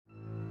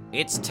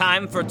It's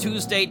time for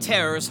Tuesday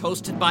Terrors,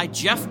 hosted by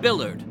Jeff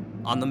Billard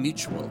on the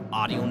Mutual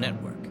Audio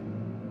Network.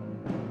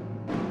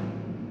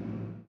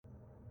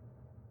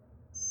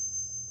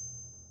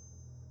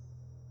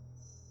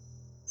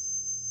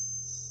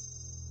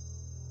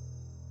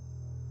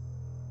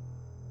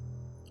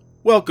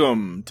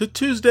 Welcome to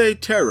Tuesday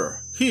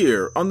Terror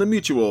here on the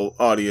Mutual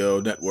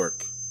Audio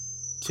Network.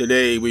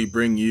 Today we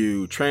bring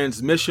you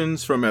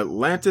transmissions from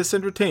Atlantis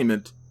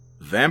Entertainment,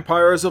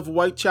 Vampires of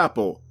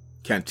Whitechapel,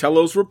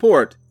 Cantello's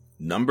Report,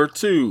 Number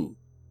 2.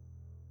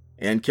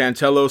 In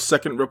Cantello's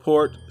second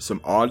report,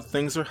 some odd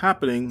things are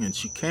happening and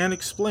she can't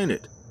explain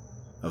it.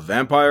 A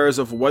Vampires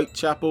of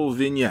Whitechapel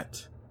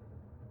vignette.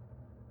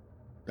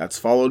 That's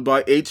followed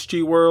by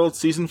HG World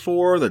Season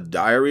 4, The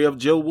Diary of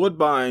Jill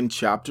Woodbine,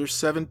 Chapter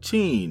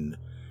 17,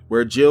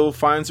 where Jill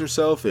finds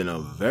herself in a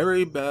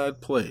very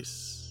bad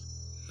place.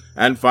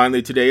 And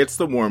finally today it's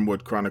the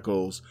Wormwood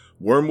Chronicles,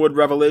 Wormwood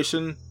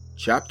Revelation,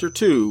 Chapter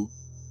 2,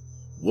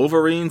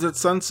 Wolverines at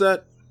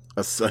Sunset,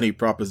 A Sunny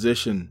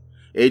Proposition,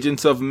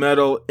 Agents of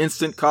Metal,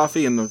 Instant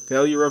Coffee, and the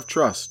Failure of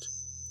Trust,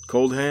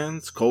 Cold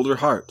Hands, Colder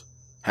Heart,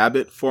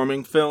 Habit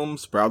Forming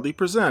Films proudly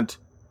present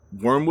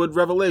Wormwood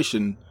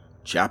Revelation,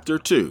 Chapter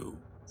 2.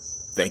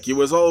 Thank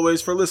you as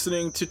always for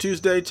listening to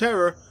Tuesday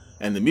Terror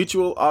and the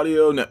Mutual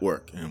Audio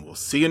Network, and we'll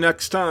see you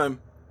next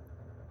time.